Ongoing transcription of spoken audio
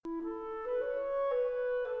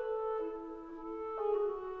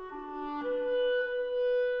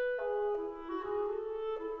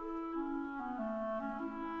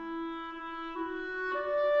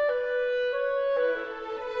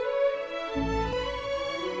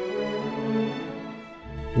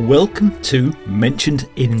Welcome to Mentioned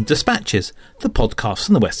in Dispatches, the podcast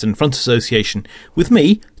from the Western Front Association, with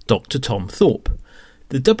me, Dr. Tom Thorpe.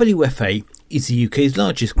 The WFA is the UK's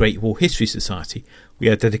largest Great War History Society. We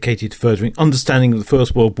are dedicated to furthering understanding of the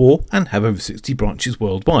First World War and have over 60 branches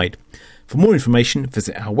worldwide. For more information,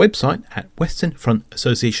 visit our website at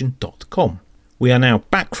westernfrontassociation.com. We are now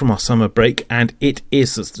back from our summer break, and it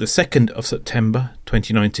is the 2nd of September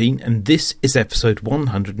 2019, and this is episode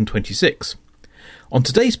 126. On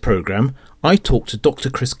today's programme, I talked to Dr.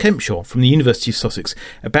 Chris Kempshaw from the University of Sussex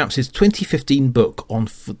about his 2015 book on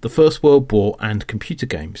the First World War and computer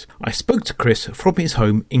games. I spoke to Chris from his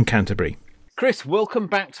home in Canterbury. Chris, welcome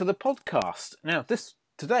back to the podcast. Now,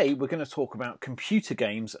 today we're going to talk about computer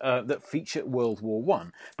games that feature World War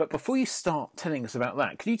One. But before you start telling us about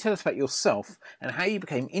that, can you tell us about yourself and how you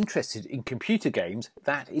became interested in computer games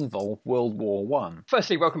that involve World War One?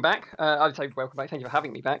 Firstly, welcome back. I'd say welcome back. Thank you for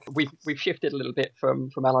having me back. We've shifted a little bit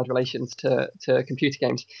from Allied relations to computer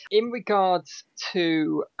games. In regards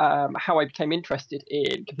to how I became interested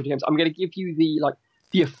in computer games, I'm going to give you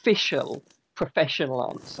the official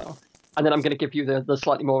professional answer, and then I'm going to give you the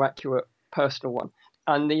slightly more accurate personal one.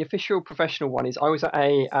 And the official professional one is I was at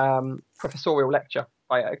a professorial lecture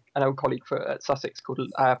by an old colleague at Sussex called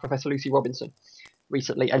Professor Lucy Robinson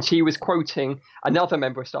recently, and she was quoting another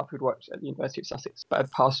member of staff who'd worked at the University of Sussex but had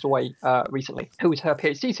passed away recently, who was her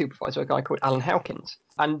PhD supervisor, a guy called Alan Howkins.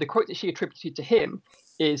 And the quote that she attributed to him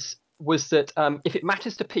was that if it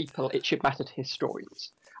matters to people, it should matter to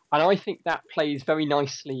historians. And I think that plays very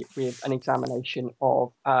nicely with an examination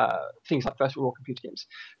of things like First World War computer games,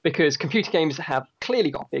 because computer games have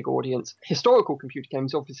clearly got a big audience. Historical computer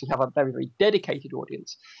games obviously have a very, very dedicated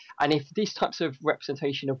audience. And if these types of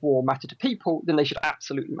representation of war matter to people, then they should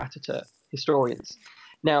absolutely matter to historians.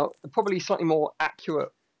 Now, the probably slightly more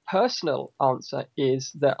accurate personal answer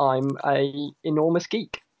is that I'm an enormous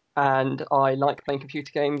geek. And I like playing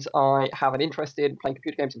computer games. I have an interest in playing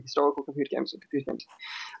computer games and historical computer games and computer games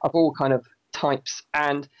of all kind of types.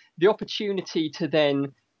 And the opportunity to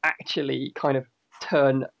then actually kind of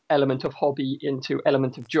turn element of hobby into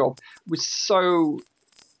element of job was so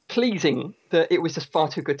pleasing that it was just far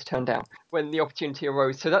too good to turn down when the opportunity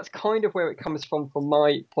arose. So that's kind of where it comes from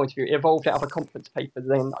my point of view. It evolved out of a conference paper.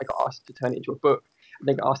 Then I got asked to turn it into a book, and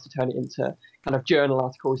then got asked to turn it into kind of journal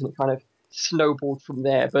articles, and it kind of snowballed from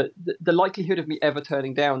there. But the likelihood of me ever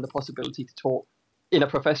turning down the possibility to talk in a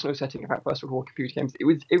professional setting about First World War computer games, it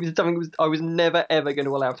was something I was never ever going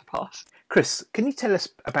to allow to pass. Chris, can you tell us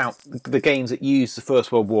about the games that use the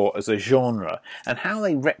First World War as a genre and how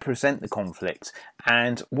they represent the conflict,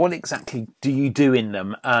 and what exactly do you do in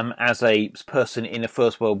them as a person in a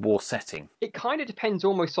First World War setting? It kind of depends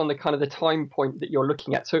almost on the kind of the time point that you're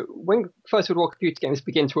looking at. So when First World War computer games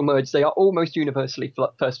begin to emerge, they are almost universally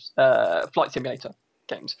flight simulator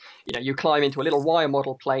games. You know, you climb into a little wire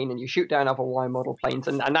model plane and you shoot down other wire model planes,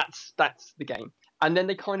 and that's the game. And then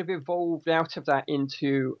they kind of evolved out of that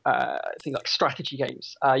into things like strategy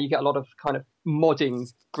games. You get a lot of kind of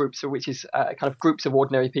modding groups, which is kind of groups of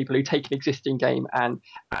ordinary people who take an existing game and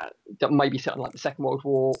that may be set on like the Second World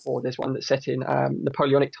War, or there's one that's set in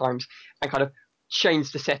Napoleonic times, and kind of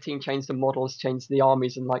change the setting, change the models, change the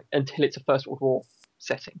armies, and like until it's a First World War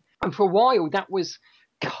setting. And for a while, that was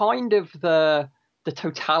kind of the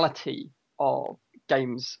totality of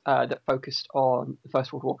games that focused on the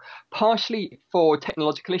First World War, partially for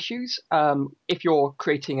technological issues. If you're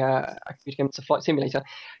creating a computer game that's a flight simulator,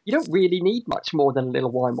 you don't really need much more than a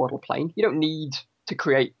little wire model plane. You don't need to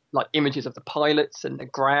create like images of the pilots and the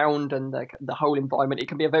ground and the whole environment. It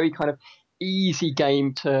can be a very kind of easy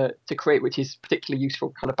game to create, which is particularly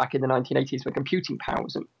useful kind of back in the 1980s when computing power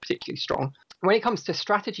wasn't particularly strong. When it comes to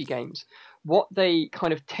strategy games, what they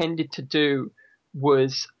kind of tended to do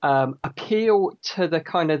was appeal to the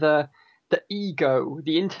kind of the ego,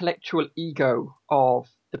 the intellectual ego of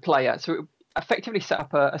the player. So it effectively set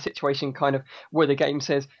up a situation kind of where the game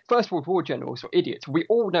says First World War generals are idiots. We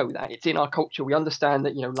all know that. It's in our culture. We understand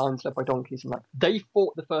that, you know, lions led by donkeys, and like they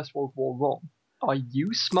fought the First World War wrong. Are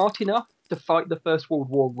you smart enough to fight the First World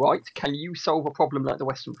War right? Can you solve a problem like the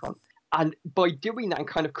Western Front? And by doing that and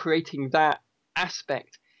kind of creating that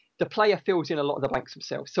aspect, the player fills in a lot of the blanks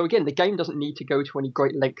themselves. So again, the game doesn't need to go to any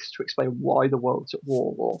great lengths to explain why the world's at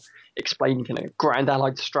war or explain, you know, Grand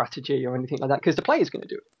Allied strategy or anything like that, because the player's going to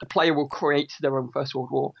do it. The player will create their own First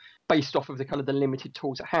World War based off of the kind of the limited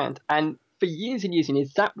tools at hand. And for years and years and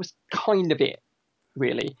years, that was kind of it,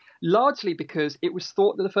 really. Largely because it was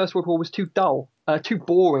thought that the First World War was too dull, too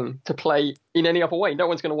boring to play in any other way. No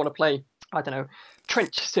one's going to want to play I don't know,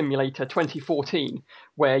 Trench Simulator 2014,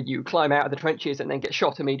 where you climb out of the trenches and then get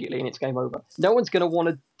shot immediately and it's game over. No one's going to want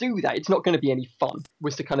to do that. It's not going to be any fun,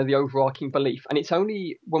 was the kind of the overarching belief. And it's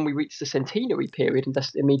only when we reach the centenary period, and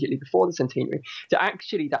just immediately before the centenary, that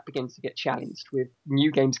actually that begins to get challenged with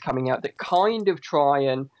new games coming out that kind of try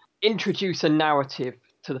and introduce a narrative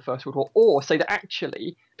to the First World War, or say that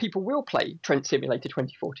actually people will play Trench Simulator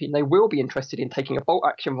 2014. They will be interested in taking a bolt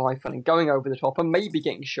action rifle and going over the top and maybe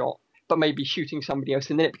getting shot, but maybe shooting somebody else,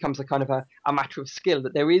 and then it becomes a kind of a matter of skill,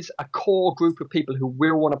 that there is a core group of people who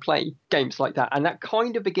will want to play games like that, and that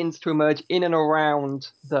kind of begins to emerge in and around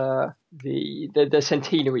the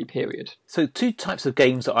centenary period. So two types of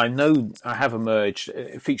games that I know have emerged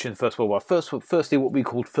featuring the First World War. Firstly, what we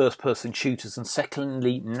called first-person shooters, and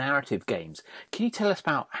secondly, narrative games. Can you tell us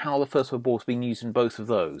about how the First World War has been used in both of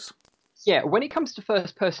those? Yeah, when it comes to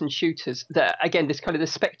first-person shooters, again, this kind of the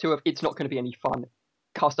spectre of it's not going to be any fun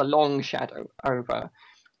cast a long shadow over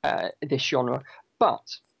this genre. But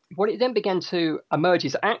what it then began to emerge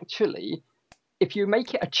is actually, if you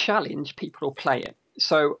make it a challenge, people will play it.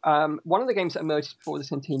 So one of the games that emerged before the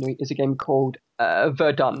centenary is a game called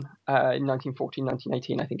Verdun in 1914,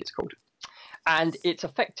 1918, I think it's called. And it's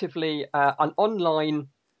effectively an online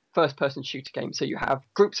first-person shooter game. So you have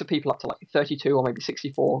groups of people up to like 32 or maybe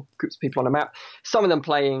 64 groups of people on a map, some of them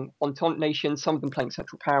playing Entente nations, some of them playing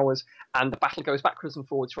Central Powers, and the battle goes backwards and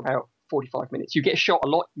forwards for about 45 minutes. You get shot a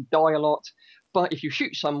lot, you die a lot, but if you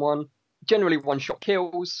shoot someone, generally one shot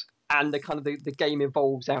kills, and the kind of the game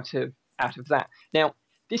evolves out of that. Now,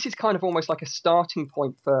 this is kind of almost like a starting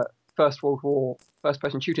point for First World War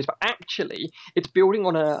first-person shooters, but actually it's building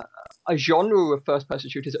on a genre of first-person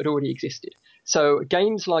shooters that had already existed. So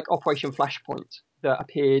games like Operation Flashpoint that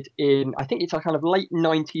appeared in, I think it's like kind of late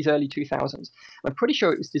 90s, early 2000s. I'm pretty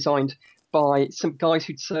sure it was designed by some guys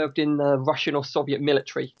who'd served in the Russian or Soviet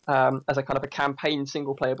military as a kind of a campaign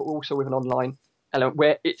single player, but also with an online element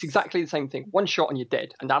where it's exactly the same thing. One shot and you're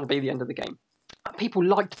dead, and that'll be the end of the game. And people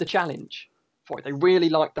liked the challenge. They really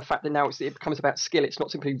like the fact that now it becomes about skill. It's not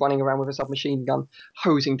simply running around with a submachine gun,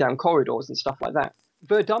 hosing down corridors and stuff like that.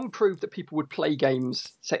 Verdun proved that people would play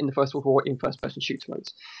games set in the First World War in first-person shooter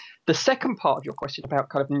modes. The second part of your question about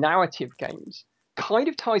kind of narrative games kind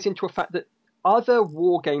of ties into a fact that other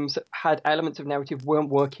war games that had elements of narrative weren't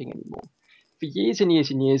working anymore. For years and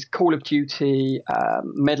years and years, Call of Duty,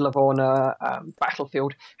 Medal of Honor,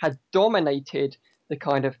 Battlefield had dominated the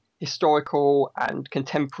kind of historical and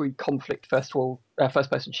contemporary conflict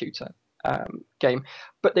first-person shooter game,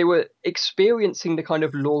 but they were experiencing the kind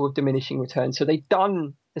of law of diminishing returns. So they'd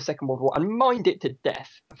done the Second World War and mined it to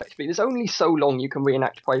death, effectively. There's only so long you can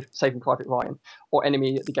reenact Saving Private Ryan or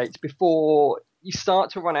Enemy at the Gates before you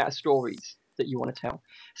start to run out of stories that you want to tell.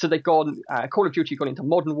 So they've gone, Call of Duty gone into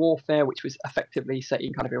modern warfare, which was effectively set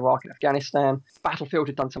in kind of Iraq and Afghanistan. Battlefield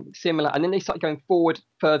had done something similar, and then they started going forward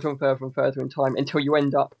further and further and further in time until you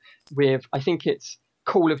end up with, I think it's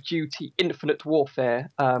Call of Duty Infinite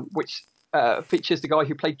Warfare, which features the guy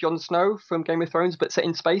who played Jon Snow from Game of Thrones, but set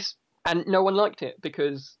in space. And no one liked it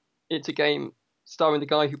because it's a game starring the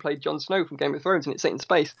guy who played Jon Snow from Game of Thrones, and it's set in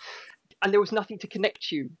space. And there was nothing to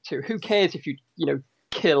connect you to. Who cares if you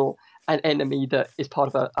kill an enemy that is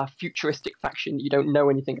part of a futuristic faction that you don't know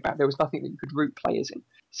anything about? There was nothing that you could root players in.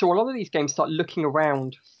 So a lot of these games start looking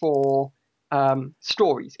around for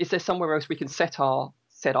stories. Is there somewhere else we can set our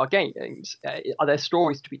games? Are there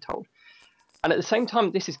stories to be told? And at the same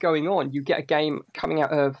time this is going on, you get a game coming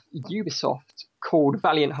out of Ubisoft called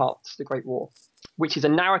Valiant Hearts: The Great War, which is a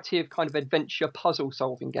narrative kind of adventure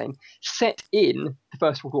puzzle-solving game set in the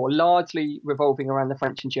First World War, largely revolving around the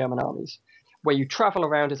French and German armies, where you travel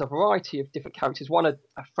around as a variety of different characters. One, a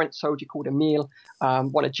French soldier called Emile,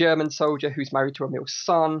 one, a German soldier who's married to Emile's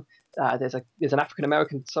son. There's an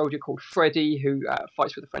African-American soldier called Freddie who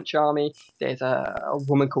fights with the French army. There's a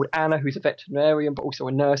woman called Anna who's a veterinarian but also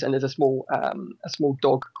a nurse, and there's a small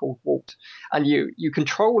dog called Walt. And you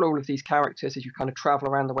control all of these characters as you kind of travel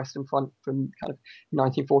around the Western Front from kind of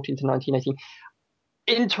 1914 to 1918,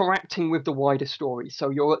 interacting with the wider story. So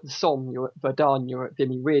you're at the Somme, you're at Verdun, you're at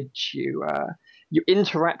Vimy Ridge, you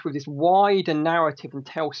interact with this wider narrative and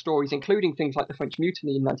tell stories, including things like the French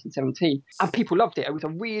Mutiny in 1917. And people loved it. It was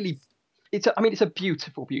it's a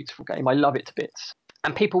beautiful, beautiful game. I love it to bits.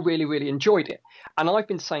 And people really, really enjoyed it. And I've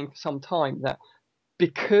been saying for some time that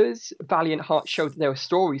because Valiant Hearts showed that there were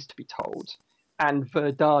stories to be told, and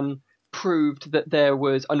Verdun proved that there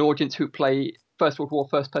was an audience who play First World War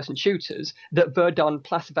first-person shooters, that Verdun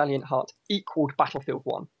plus Valiant Hearts equaled Battlefield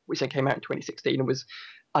 1, which then came out in 2016 and was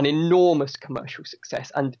an enormous commercial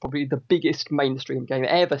success and probably the biggest mainstream game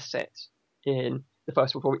ever set in the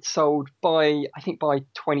First World War. It sold by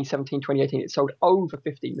 2017, 2018, it sold over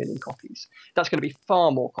 15 million copies. That's going to be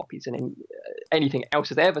far more copies than anything else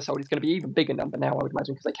has ever sold. It's going to be an even bigger number now, I would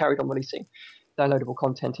imagine, because they carried on releasing downloadable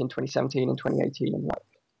content in 2017 and 2018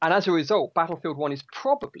 and as a result, Battlefield 1 is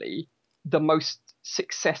probably the most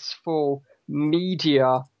successful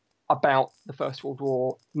media about the First World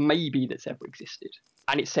War maybe that's ever existed.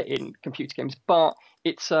 And it's set in computer games, but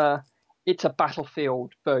it's a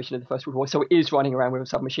battlefield version of the First World War. So it is running around with a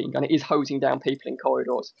submachine gun. It is hosing down people in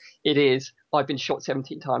corridors. It is, I've been shot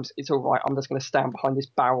 17 times. It's all right. I'm just going to stand behind this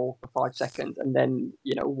barrel for 5 seconds and then,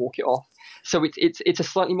 walk it off. So it's a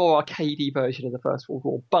slightly more arcadey version of the First World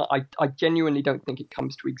War. But I genuinely don't think it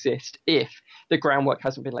comes to exist if the groundwork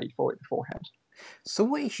hasn't been laid for it beforehand. So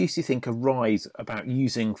what issues do you think arise about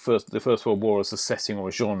using the First World War as a setting or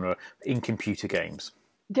a genre in computer games?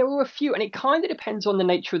 There were a few, and it kind of depends on the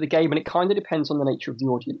nature of the game, and it kind of depends on the nature of the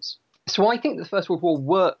audience. So I think the First World War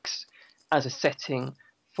works as a setting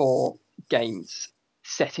for games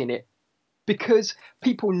set in it because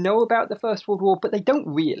people know about the First World War, but they don't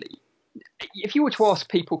really. If you were to ask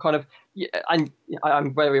people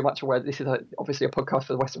I'm very much aware that this is obviously a podcast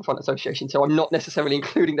for the Western Front Association, so I'm not necessarily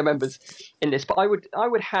including the members in this, but I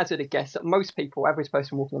would hazard a guess that most people, average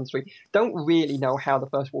person walking on the street, don't really know how the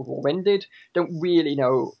First World War ended, don't really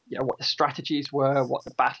know what the strategies were, what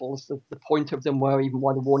the battles, the point of them were, even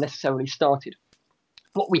why the war necessarily started.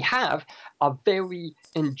 What we have are very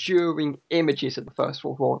enduring images of the First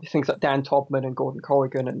World War. Things like Dan Todman and Gordon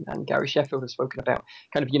Corrigan and Gary Sheffield have spoken about,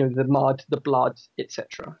 kind of, the mud, the blood,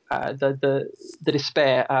 etc. The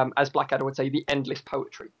despair, as Blackadder would say, the endless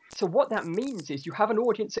poetry. So what that means is you have an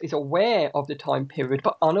audience that is aware of the time period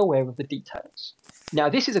but unaware of the details. Now,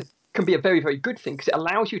 this can be a very, very good thing because it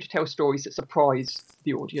allows you to tell stories that surprise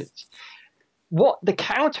the audience. What the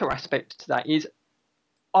counter aspect to that is,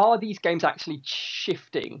 are these games actually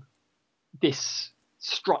shifting this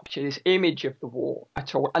structure, this image of the war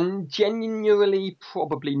at all? And genuinely,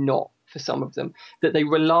 probably not for some of them, that they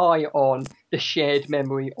rely on the shared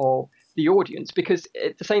memory of the audience, because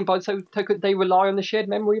at the same token, they rely on the shared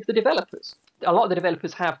memory of the developers. A lot of the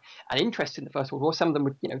developers have an interest in the First World War. Some of them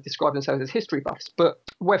would, describe themselves as history buffs, but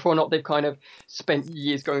whether or not they've kind of spent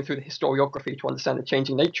years going through the historiography to understand the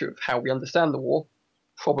changing nature of how we understand the war,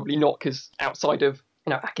 probably not, because outside of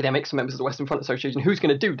academics and members of the Western Front Association, who's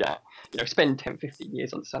going to do that? Spend 10, 15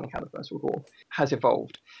 years understanding how the First World War has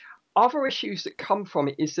evolved. Other issues that come from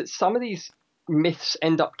it is that some of these myths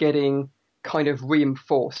end up getting kind of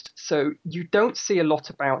reinforced. So you don't see a lot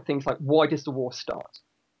about things like, why does the war start?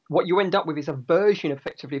 What you end up with is a version,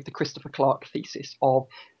 effectively, of the Christopher Clark thesis of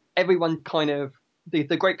everyone kind of, the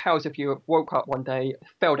great powers of Europe woke up one day,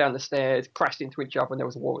 fell down the stairs, crashed into each other, and there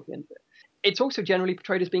was a war at the end of it. It's also generally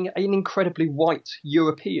portrayed as being an incredibly white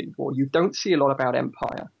European war. You don't see a lot about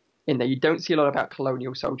empire in there. You don't see a lot about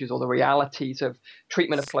colonial soldiers or the realities of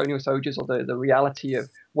treatment of colonial soldiers or the reality of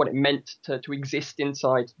what it meant to exist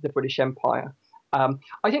inside the British Empire. I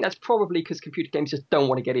think that's probably because computer games just don't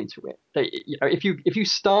want to get into it. If you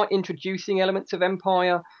start introducing elements of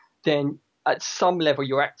empire, then at some level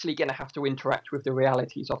you're actually going to have to interact with the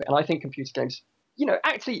realities of it. And I think computer games,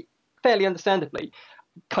 actually fairly understandably,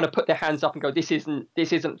 kind of put their hands up and go, this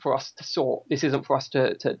isn't for us to sort. This isn't for us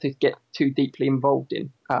to get too deeply involved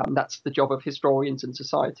in. That's the job of historians and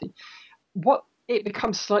society. What it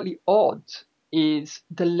becomes slightly odd is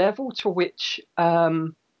the level to which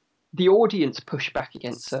the audience push back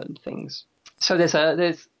against certain things. So there's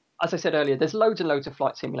as I said earlier, there's loads and loads of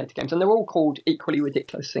flight simulator games, and they're all called equally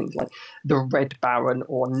ridiculous things like The Red Baron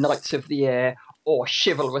or Knights of the Air or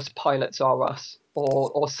Chivalrous Pilots Are Us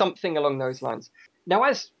or something along those lines. Now,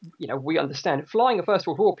 as we understand, flying a First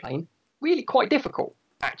World War plane really quite difficult.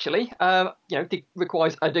 Actually, it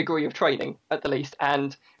requires a degree of training at the least,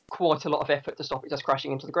 and quite a lot of effort to stop it just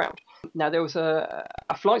crashing into the ground. Now, there was a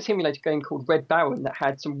flight simulator game called Red Baron that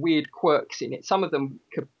had some weird quirks in it. Some of them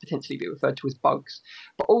could potentially be referred to as bugs,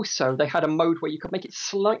 but also they had a mode where you could make it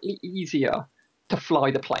slightly easier to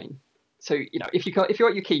fly the plane. So, if you're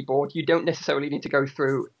at your keyboard, you don't necessarily need to go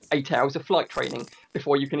through 8 hours of flight training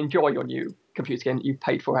before you can enjoy your new computer game that you've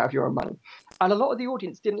paid for out of your own money. And a lot of the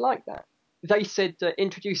audience didn't like that. They said that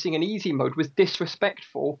introducing an easy mode was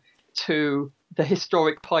disrespectful to the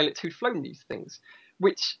historic pilots who'd flown these things,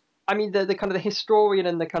 which, I mean, the kind of the historian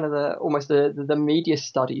and the kind of the media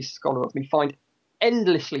studies scholar of me find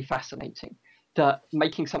endlessly fascinating, that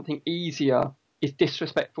making something easier is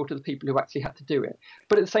disrespectful to the people who actually had to do it.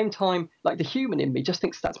 But at the same time, like, the human in me just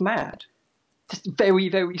thinks that's mad. Just very,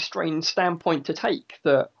 very strange standpoint to take,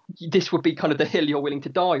 that this would be kind of the hill you're willing to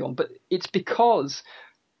die on. But it's because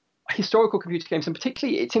historical computer games, and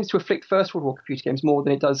particularly it seems to afflict First World War computer games more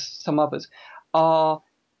than it does some others, are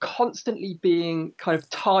constantly being kind of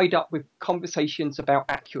tied up with conversations about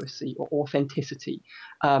accuracy or authenticity.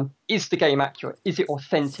 Is the game accurate? Is it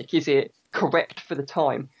authentic? Is it correct for the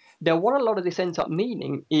time? Now, what a lot of this ends up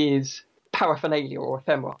meaning is paraphernalia or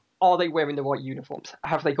ephemera. Are they wearing the right uniforms?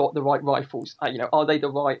 Have they got the right rifles? Are they the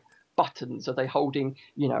right buttons? Are they holding,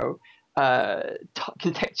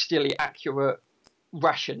 contextually accurate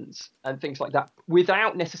rations and things like that,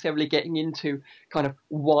 without necessarily getting into kind of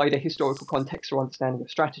wider historical context or understanding of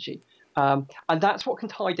strategy. And that's what can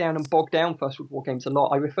tie down and bog down First World War games a lot.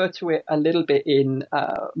 I refer to it a little bit in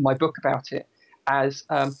my book about it as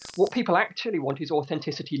what people actually want is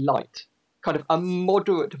authenticity light, kind of a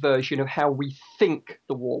moderate version of how we think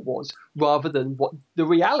the war was, rather than what the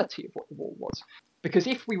reality of what the war was. Because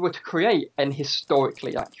if we were to create an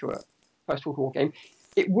historically accurate First World War game,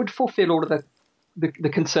 it would fulfill all of the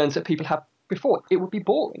concerns that people have before. It would be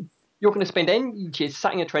boring. You're going to spend ages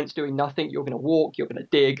sat in a trench doing nothing. You're going to walk. You're going to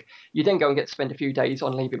dig. You then go and get to spend a few days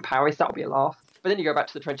on leave in Paris. That would be a laugh. But then you go back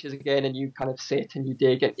to the trenches again and you kind of sit and you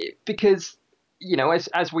dig. And because,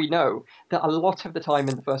 as we know, that a lot of the time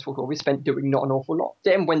in the First World War is spent doing not an awful lot.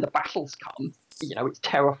 Then when the battles come, it's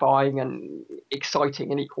terrifying and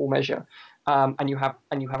exciting in equal measure. And you have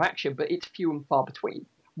action, but it's few and far between.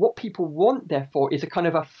 What people want, therefore, is a kind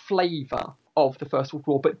of a flavour of the First World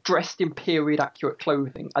War, but dressed in period-accurate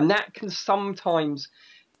clothing. And that can sometimes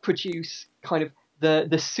produce kind of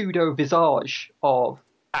the pseudo-visage of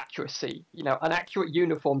accuracy. An accurate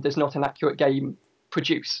uniform does not an accurate game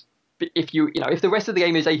produce. But if the rest of the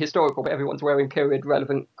game is ahistorical, but everyone's wearing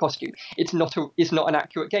period-relevant costume, it's not an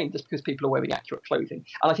accurate game just because people are wearing accurate clothing.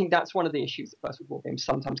 And I think that's one of the issues that First World War games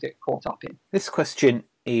sometimes get caught up in. This question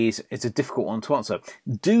is a difficult one to answer.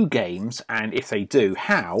 Do games, and if they do,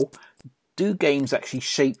 how, do games actually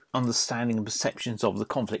shape understanding and perceptions of the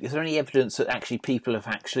conflict? Is there any evidence that actually people have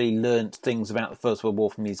actually learnt things about the First World War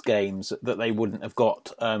from these games that they wouldn't have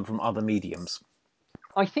got from other mediums?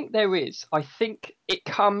 I think there is. I think it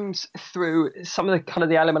comes through some of the kind of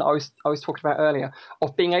the element I was talking about earlier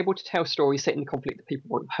of being able to tell stories set in the conflict that people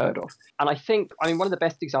wouldn't have heard of. And I think, one of the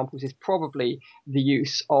best examples is probably the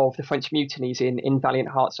use of the French mutinies in Valiant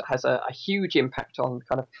Hearts that has a huge impact on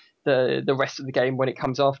kind of the rest of the game when it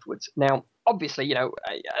comes afterwards. Now, obviously,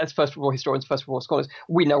 as First World War historians, First World War scholars,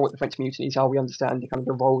 we know what the French mutinies are. We understand the kind of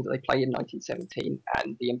the role that they play in 1917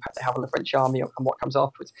 and the impact they have on the French army and what comes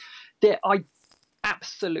afterwards. I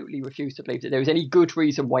absolutely refuse to believe that there is any good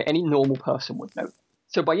reason why any normal person would know.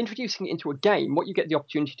 So by introducing it into a game, what you get the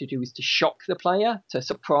opportunity to do is to shock the player, to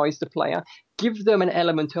surprise the player, give them an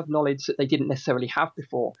element of knowledge that they didn't necessarily have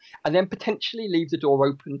before, and then potentially leave the door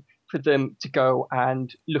open for them to go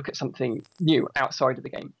and look at something new outside of the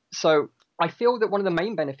game. So I feel that one of the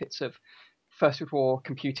main benefits of First World War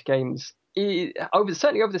computer games,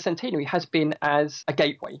 certainly over the centenary, has been as a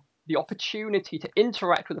gateway. The opportunity to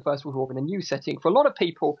interact with the First World War in a new setting for a lot of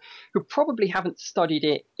people who probably haven't studied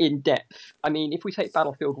it in depth. If we take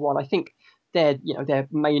Battlefield 1, I think their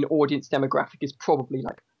main audience demographic is probably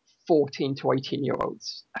like 14 to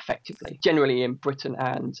 18-year-olds, effectively, generally in Britain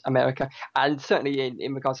and America, and certainly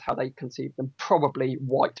in regards to how they conceive them, probably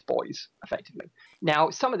white boys, effectively.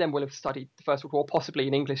 Now, some of them will have studied the First World War, possibly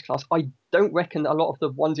in English class. I don't reckon a lot of the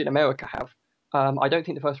ones in America have. I don't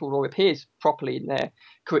think the First World War appears properly in their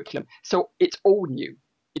curriculum. So it's all new.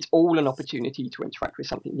 It's all an opportunity to interact with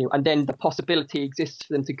something new. And then the possibility exists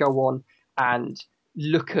for them to go on and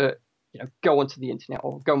look at, go onto the internet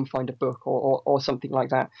or go and find a book or something like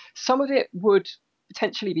that. Some of it would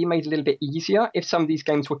potentially be made a little bit easier if some of these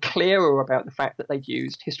games were clearer about the fact that they'd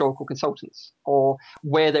used historical consultants or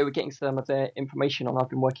where they were getting some of their information on. I've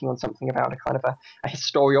been working on something about a kind of a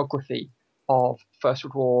historiography of First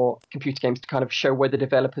World War computer games to kind of show where the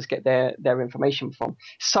developers get their information from.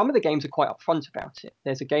 Some of the games are quite upfront about it.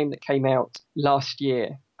 There's a game that came out last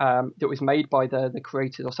year that was made by the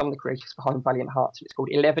creators, or some of the creators behind Valiant Hearts, and it's called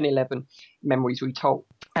 1111 Memories Retold.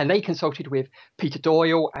 And they consulted with Peter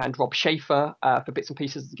Doyle and Rob Schaefer for bits and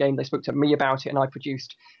pieces of the game. They spoke to me about it, and I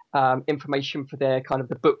produced information for their kind of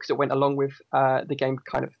the books that went along with the game,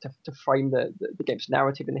 kind of to frame the game's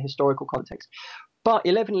narrative in the historical context. But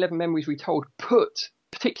 1111 Memories Retold put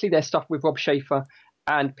particularly their stuff with Rob Schaefer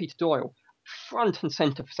and Peter Doyle front and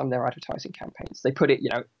center for some of their advertising campaigns. They put it,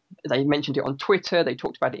 they mentioned it on Twitter. They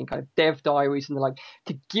talked about it in kind of dev diaries and the like,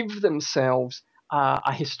 to give themselves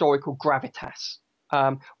a historical gravitas.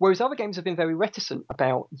 Whereas other games have been very reticent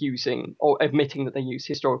about using or admitting that they use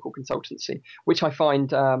historical consultancy, which I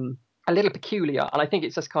find a little peculiar, and I think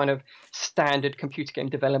it's just kind of standard computer game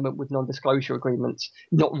development with non-disclosure agreements,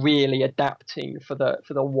 not really adapting for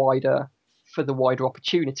the wider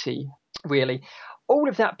opportunity, really. All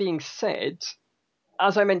of that being said,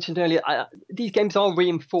 as I mentioned earlier, these games are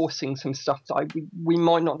reinforcing some stuff that we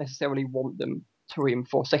might not necessarily want them to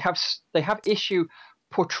reinforce. They have issue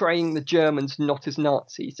portraying the Germans not as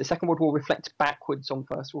Nazis. The Second World War reflects backwards on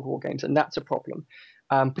First World War games, and that's a problem.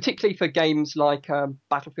 Particularly for games like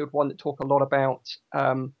Battlefield 1 that talk a lot about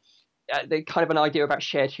the kind of an idea about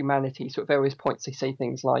shared humanity. So at various points they say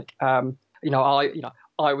things like,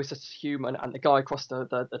 I was just a human, and the guy across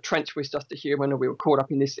the trench was just a human, and we were caught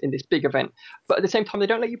up in this big event. But at the same time, they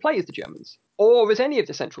don't let you play as the Germans or as any of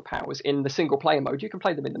the Central Powers in the single player mode. You can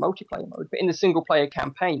play them in the multiplayer mode, but in the single player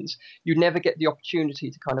campaigns, you never get the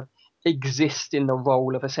opportunity to kind of exist in the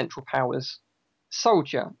role of a Central Powers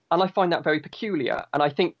soldier. And I find that very peculiar. And I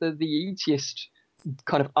think that the easiest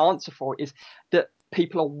kind of answer for it is that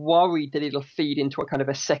people are worried that it'll feed into a kind of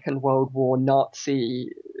a Second World War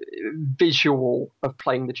Nazi visual of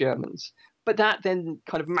playing the Germans. But that then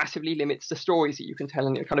kind of massively limits the stories that you can tell,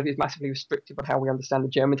 and it kind of is massively restrictive on how we understand the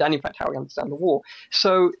Germans and, in fact, how we understand the war.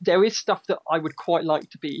 So there is stuff that I would quite like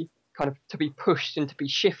to be pushed and to be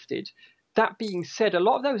shifted. That being said, a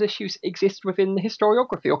lot of those issues exist within the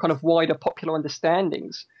historiography or kind of wider popular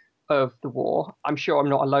understandings of the war. I'm sure I'm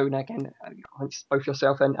not alone, again, both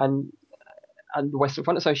yourself and the Western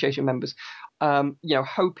Front Association members,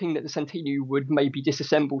 hoping that the Centennial would maybe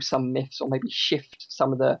disassemble some myths or maybe shift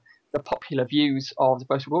some of the popular views of the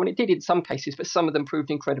First World War. And it did in some cases, but some of them proved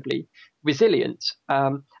incredibly resilient.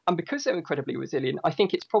 And because they're incredibly resilient, I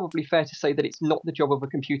think it's probably fair to say that it's not the job of a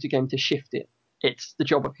computer game to shift it. It's the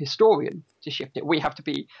job of historian to shift it. We have to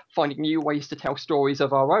be finding new ways to tell stories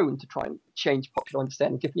of our own to try and change popular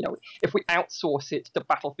understanding. If we outsource it to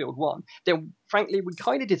Battlefield 1, then frankly, we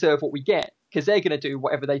kind of deserve what we get, because they're going to do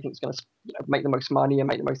whatever they think is going to make the most money and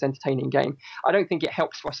make the most entertaining game. I don't think it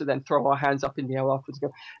helps for us to then throw our hands up in the air afterwards and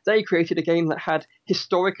go, they created a game that had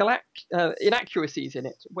historical inaccuracies in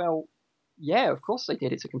it. Well, yeah, of course they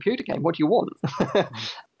did. It's a computer game. What do you want?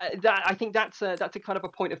 I think that's a kind of a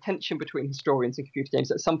point of tension between historians and computer games.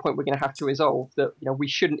 At some point, we're going to have to resolve that we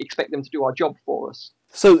shouldn't expect them to do our job for us.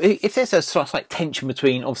 So if there's a sort of like tension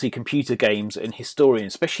between obviously computer games and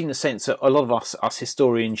historians, especially in the sense that a lot of us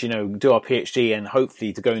historians, do our PhD and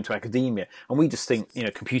hopefully to go into academia, and we just think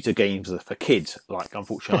computer games are for kids. Like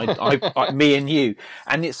unfortunately, I me and you,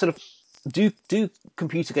 and it's sort of. Do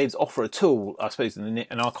computer games offer a tool, I suppose, in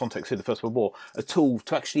our context of the First World War, a tool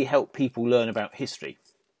to actually help people learn about history?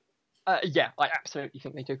 Yeah, I absolutely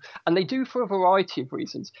think they do. And they do for a variety of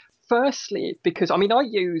reasons. Firstly, because, I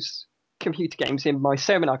use computer games in my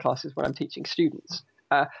seminar classes when I'm teaching students.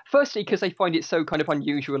 Firstly, because they find it so kind of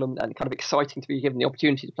unusual and kind of exciting to be given the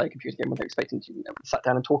opportunity to play a computer game when they're expecting to sat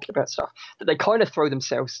down and talking about stuff, that they kind of throw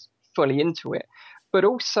themselves fully into it. But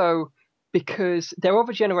also because they're of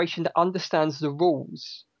a generation that understands the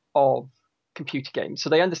rules of computer games. So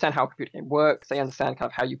they understand how a computer game works. They understand kind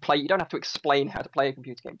of how you play. You don't have to explain how to play a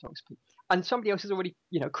computer game to most people. And somebody else has already,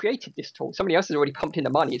 created this tool. Somebody else has already pumped in the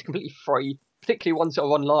money. It's completely free, particularly ones that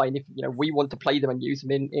are online. If we want to play them and use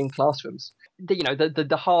them in classrooms,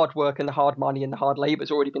 the hard work and the hard money and the hard labor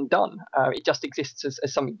has already been done. It just exists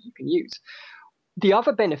as something you can use. The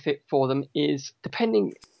other benefit for them is,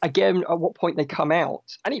 depending, again, at what point they come out,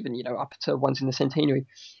 and even, up to ones in the centenary,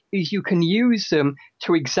 is you can use them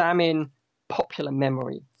to examine popular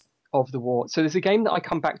memory of the war. So there's a game that I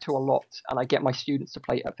come back to a lot, and I get my students to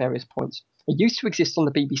play at various points. It used to exist on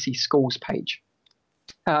the BBC Schools page.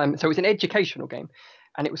 So it was an educational game,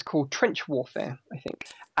 and it was called Trench Warfare, I think.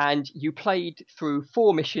 And you played through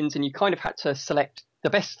 4 missions, and you kind of had to select the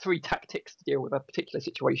best 3 tactics to deal with a particular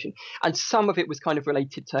situation. And some of it was kind of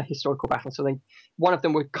related to historical battles. So one of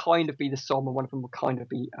them would kind of be the Somme, and one of them would kind of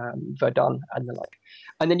be Verdun and the like.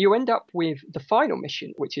 And then you end up with the final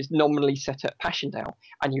mission, which is nominally set at Passchendaele,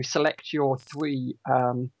 and you select your 3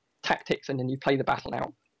 tactics, and then you play the battle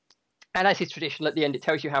out. And as is traditional, at the end, it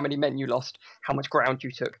tells you how many men you lost, how much ground you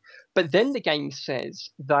took. But then the game says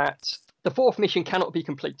that the 4th mission cannot be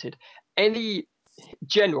completed. Any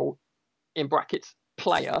general, in brackets,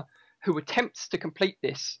 player who attempts to complete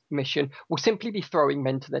this mission will simply be throwing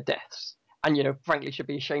men to their deaths, and frankly should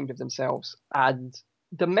be ashamed of themselves. And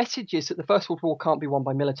the message is that the First World War can't be won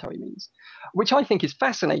by military means, which I think is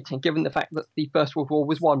fascinating given the fact that the First World War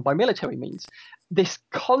was won by military means. This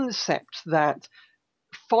concept that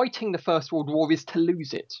fighting the First World War is to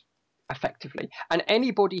lose it, effectively, and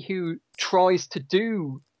anybody who tries to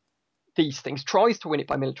do these things, tries to win it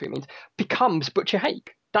by military means, becomes Butcher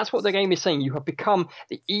Hake. That's what the game is saying. You have become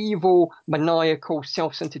the evil, maniacal,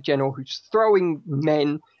 self-centered general who's throwing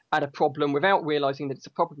men at a problem without realizing that it's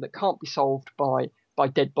a problem that can't be solved by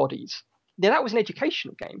dead bodies. Now, that was an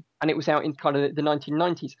educational game, and it was out in kind of the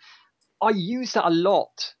 1990s. I use that a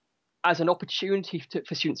lot as an opportunity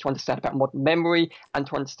for students to understand about modern memory and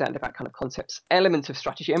to understand about kind of concepts, elements of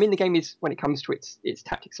strategy. I mean, the game is, when it comes to its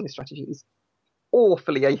tactics and its strategy, is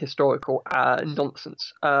awfully ahistorical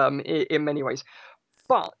nonsense in many ways.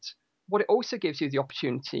 But what it also gives you the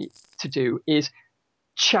opportunity to do is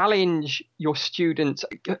challenge your students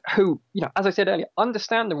who, as I said earlier,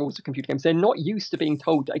 understand the rules of computer games. They're not used to being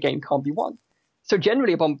told that a game can't be won. So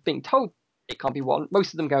generally, upon being told it can't be won,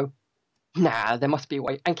 most of them go, nah, there must be a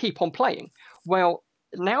way, and keep on playing. Well,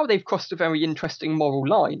 now they've crossed a very interesting moral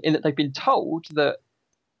line in that they've been told that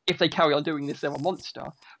if they carry on doing this, they're a monster.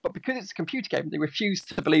 But because it's a computer game, they refuse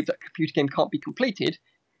to believe that a computer game can't be completed.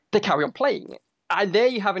 They carry on playing it. And there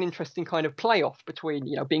you have an interesting kind of playoff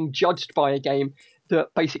between, being judged by a game that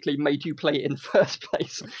basically made you play it in the first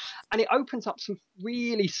place. And it opens up some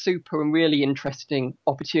really super and really interesting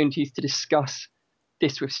opportunities to discuss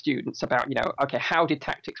this with students about, okay, how did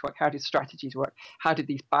tactics work? How did strategies work? How did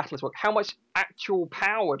these battles work? How much actual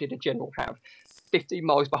power did a general have? 15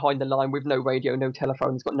 miles behind the line with no radio, no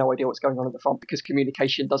telephone, has got no idea what's going on at the front because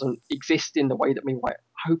communication doesn't exist in the way that we might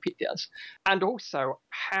hope it does. And also,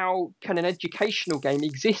 how can an educational game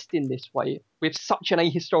exist in this way with such an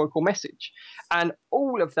ahistorical message? And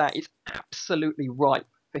all of that is absolutely ripe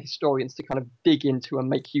for historians to kind of dig into and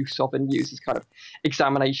make use of and use as kind of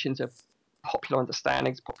examinations of popular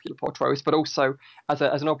understandings, popular portrayals, but also as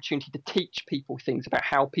an opportunity to teach people things about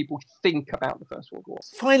how people think about the First World War.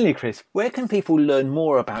 Finally, Chris, where can people learn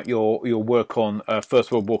more about your work on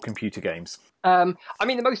First World War computer games? I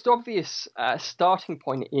mean, the most obvious starting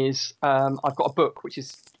point is I've got a book which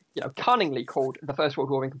is cunningly called The First World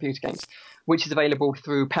War in Computer Games, which is available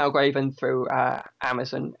through Palgrave and through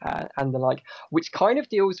Amazon and the like, which kind of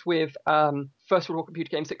deals with First World War computer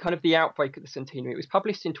games at kind of the outbreak of the centenary. It was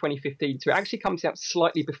published in 2015, so it actually comes out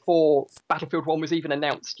slightly before Battlefield 1 was even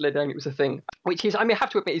announced, let alone it was a thing, which is, I have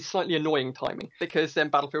to admit, is slightly annoying timing, because then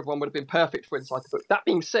Battlefield 1 would have been perfect for inside the book. That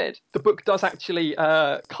being said, the book does actually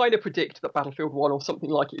kind of predict that Battlefield 1 or something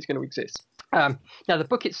like it is going to exist. Now, the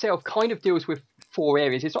book itself kind of deals with 4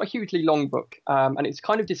 areas. It's not a hugely long book, and it's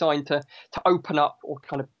kind of designed to open up or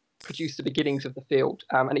kind of produce the beginnings of the field.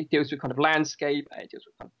 And it deals with kind of landscape, it deals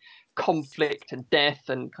with kind of conflict and death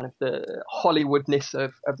and kind of the Hollywoodness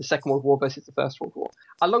of the Second World War versus the First World War.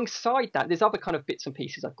 Alongside that, there's other kind of bits and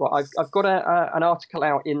pieces I've got. I've got an article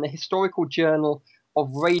out in the Historical Journal of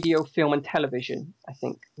Radio, Film and Television, I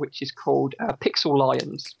think, which is called Pixel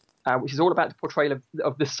Lions, which is all about the portrayal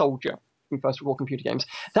of the soldier in First World War computer games.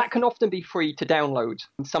 That can often be free to download.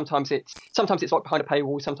 And sometimes it's like behind a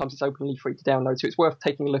paywall, sometimes it's openly free to download. So it's worth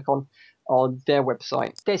taking a look on their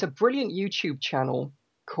website. There's a brilliant YouTube channel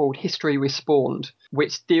called History Respawned,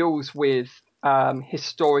 which deals with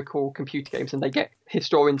historical computer games, and they get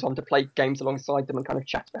historians on to play games alongside them and kind of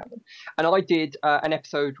chat about them. And I did an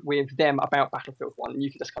episode with them about Battlefield 1, and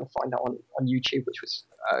you can just kind of find that on YouTube, which was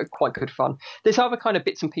quite good fun. There's other kind of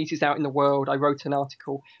bits and pieces out in the world. I wrote an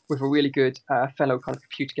article with a really good fellow kind of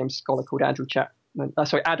computer game scholar called Adam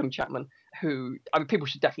Chapman, who, people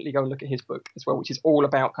should definitely go and look at his book as well, which is all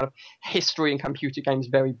about kind of history and computer games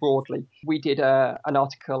very broadly. We did an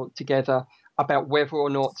article together about whether or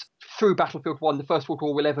not through Battlefield 1 the First World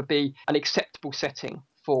War will ever be an acceptable setting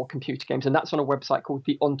for computer games, and that's on a website called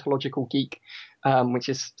The Ontological Geek, which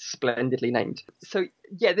is splendidly named. So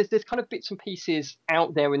yeah, there's kind of bits and pieces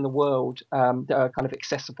out there in the world that are kind of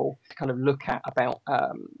accessible to kind of look at about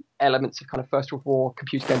elements of kind of First World War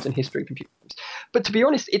computer games and history of computer games. But to be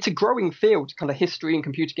honest, it's a growing field, kind of history and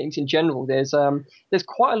computer games in general. There's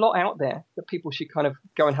quite a lot out there that people should kind of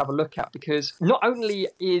go and have a look at, because not only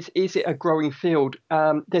is it a growing field,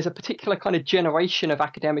 there's a particular kind of generation of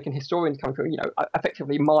academic and historians coming through,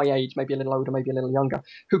 effectively my age, maybe a little older, maybe a little younger,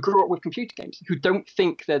 who grew up with computer games, who don't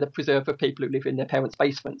think they're the preserve of people who live in their parents'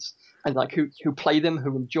 basements, and like who play them,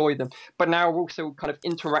 who enjoy them, but now are also kind of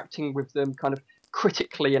interacting with them kind of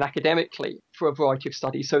critically and academically for a variety of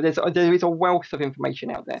studies. So there is a wealth of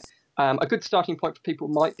information out there. A good starting point for people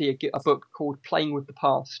might be a book called Playing with the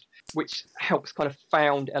Past, which helps kind of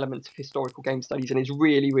found elements of historical game studies and is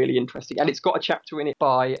really, really interesting. And it's got a chapter in it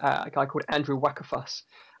by a guy called Andrew Wackerfuss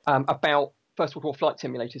about First World War flight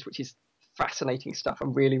simulators, which is fascinating stuff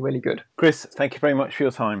and really, really good. Chris, thank you very much for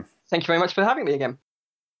your time. Thank you very much for having me again.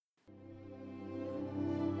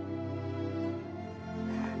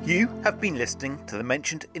 You have been listening to the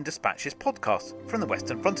Mentioned in Dispatches podcast from the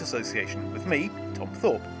Western Front Association with me, Tom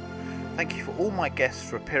Thorpe. Thank you for all my guests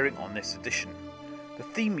for appearing on this edition. The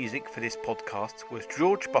theme music for this podcast was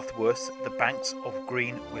George Butterworth's The Banks of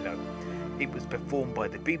Green Willow. It was performed by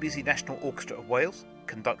the BBC National Orchestra of Wales,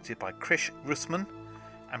 conducted by Krish Russman,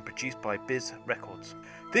 and produced by Biz Records.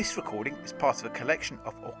 This recording is part of a collection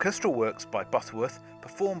of orchestral works by Butterworth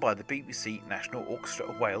performed by the BBC National Orchestra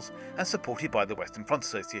of Wales and supported by the Western Front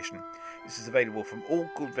Association. This is available from all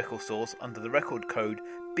good record stores under the record code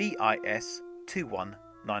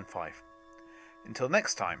BIS2195. Until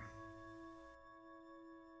next time.